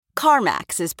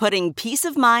CarMax is putting peace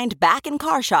of mind back in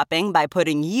car shopping by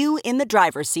putting you in the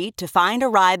driver's seat to find a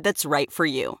ride that's right for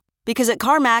you. Because at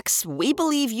CarMax, we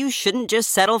believe you shouldn't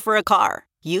just settle for a car.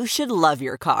 You should love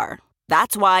your car.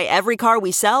 That's why every car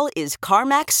we sell is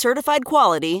CarMax certified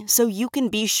quality, so you can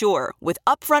be sure with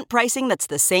upfront pricing that's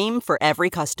the same for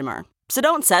every customer. So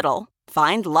don't settle.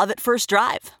 Find love at first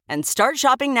drive and start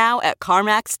shopping now at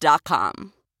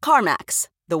CarMax.com. CarMax,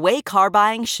 the way car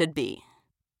buying should be.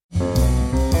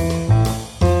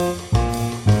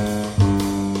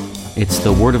 It's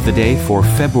the word of the day for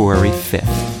February 5th.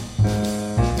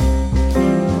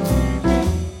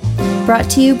 Brought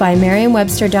to you by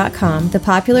Merriam-Webster.com, the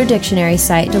popular dictionary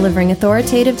site delivering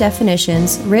authoritative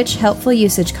definitions, rich, helpful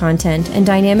usage content, and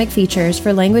dynamic features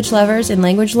for language lovers and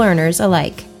language learners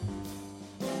alike.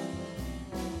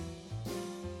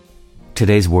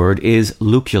 Today's word is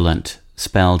luculent,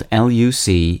 spelled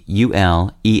Luculent.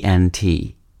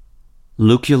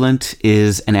 Luculent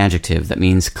is an adjective that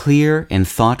means clear in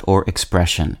thought or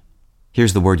expression.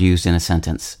 Here's the word used in a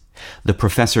sentence. The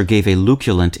professor gave a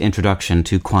luculent introduction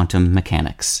to quantum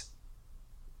mechanics.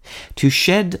 To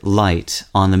shed light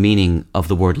on the meaning of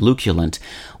the word luculent,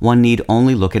 one need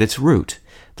only look at its root,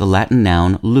 the Latin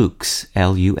noun lux,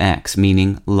 L-U-X,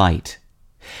 meaning light.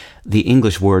 The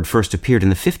English word first appeared in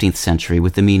the 15th century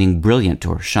with the meaning brilliant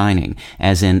or shining,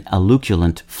 as in a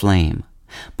luculent flame.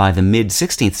 By the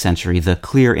mid-16th century, the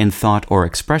clear in thought or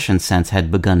expression sense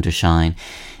had begun to shine,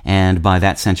 and by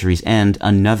that century's end,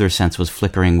 another sense was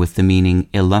flickering with the meaning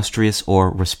illustrious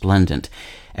or resplendent,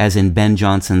 as in Ben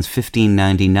Jonson's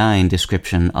 1599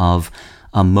 description of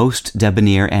a most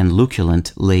debonair and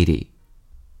luculent lady.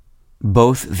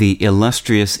 Both the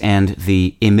illustrious and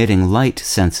the emitting light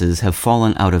senses have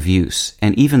fallen out of use,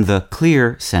 and even the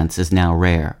clear sense is now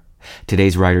rare.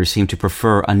 Today's writers seem to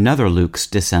prefer another lux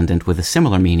descendant with a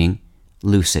similar meaning,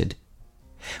 lucid.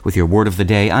 With your word of the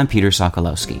day, I'm Peter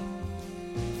Sokolowski.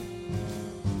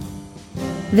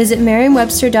 Visit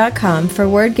Merriam-Webster.com for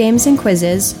word games and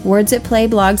quizzes, words at play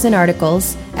blogs and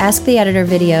articles, Ask the Editor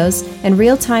videos, and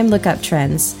real-time lookup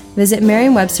trends. Visit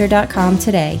Merriam-Webster.com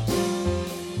today.